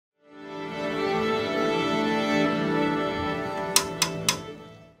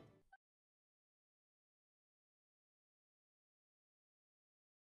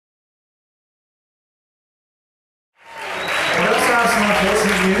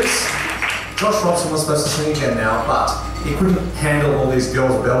Josh Robson was supposed to sing again now, but he couldn't handle all these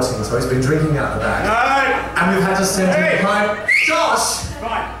girls belting, so he's been drinking out the back. No! And we've had to send him home. Josh!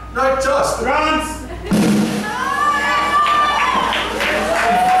 Fine. No, Josh! Grant!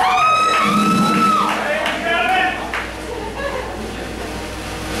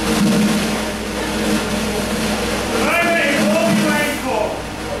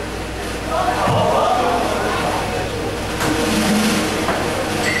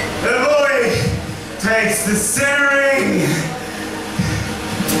 Takes the centering.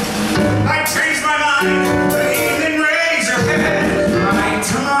 I changed my mind. The evening raised your head. Right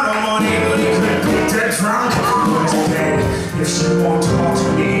tomorrow morning when you could be dead drunk. Was dead. If she won't talk to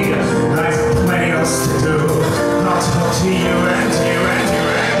me, I've plenty else to do. I'll talk to you and you and you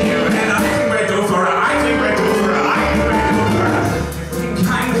and you. And I think we're due for her. I think we're due for her. I think we're due for her. You think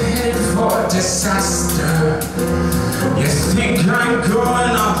I'm headed for disaster? You think I'm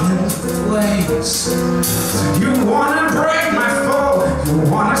going up in flames? You wanna break my fall? You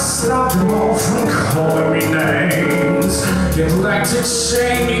wanna stop them all from calling me names? You'd like to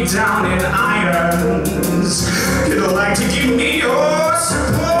chain me down in irons. You'd like to give me your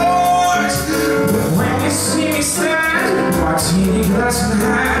support. But when you see me stand, martini glass in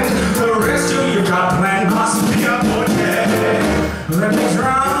hand, the rest of you got planned must be up on head. Let me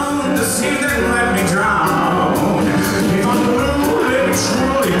drown, the sea then let me drown. If I'm blue, let me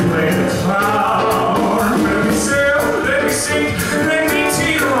truly play the clown. Let me sail, let me sink, let me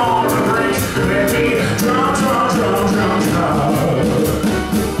teeter on the brink. Let me drown, drown, drown, drown, drown.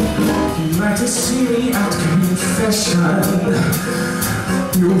 You like to see me at confession.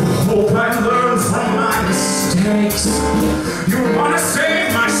 You hope I learn from my mistakes. You wanna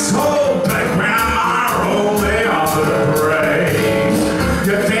save my soul, but when I'm on a roll, they offer to break.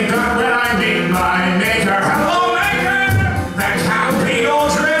 You think that when I meet my maker, hello maker, that can't be all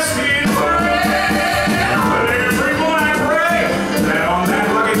dressed in red. But every morning I pray that on that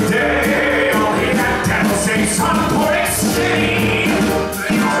lucky day, I'll hear that devil sing some poetic sing.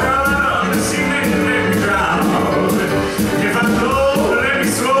 Let me drown, the sea let me drown. If I go, let me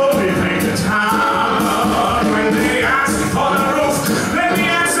slowly paint the town. When they ask for the roof, let me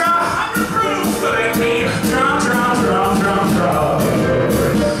answer 100 proof. Let me drown, drown, drown, drown, drown.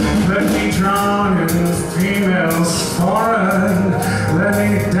 Let me drown in females foreign. Let me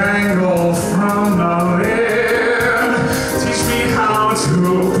dangle from the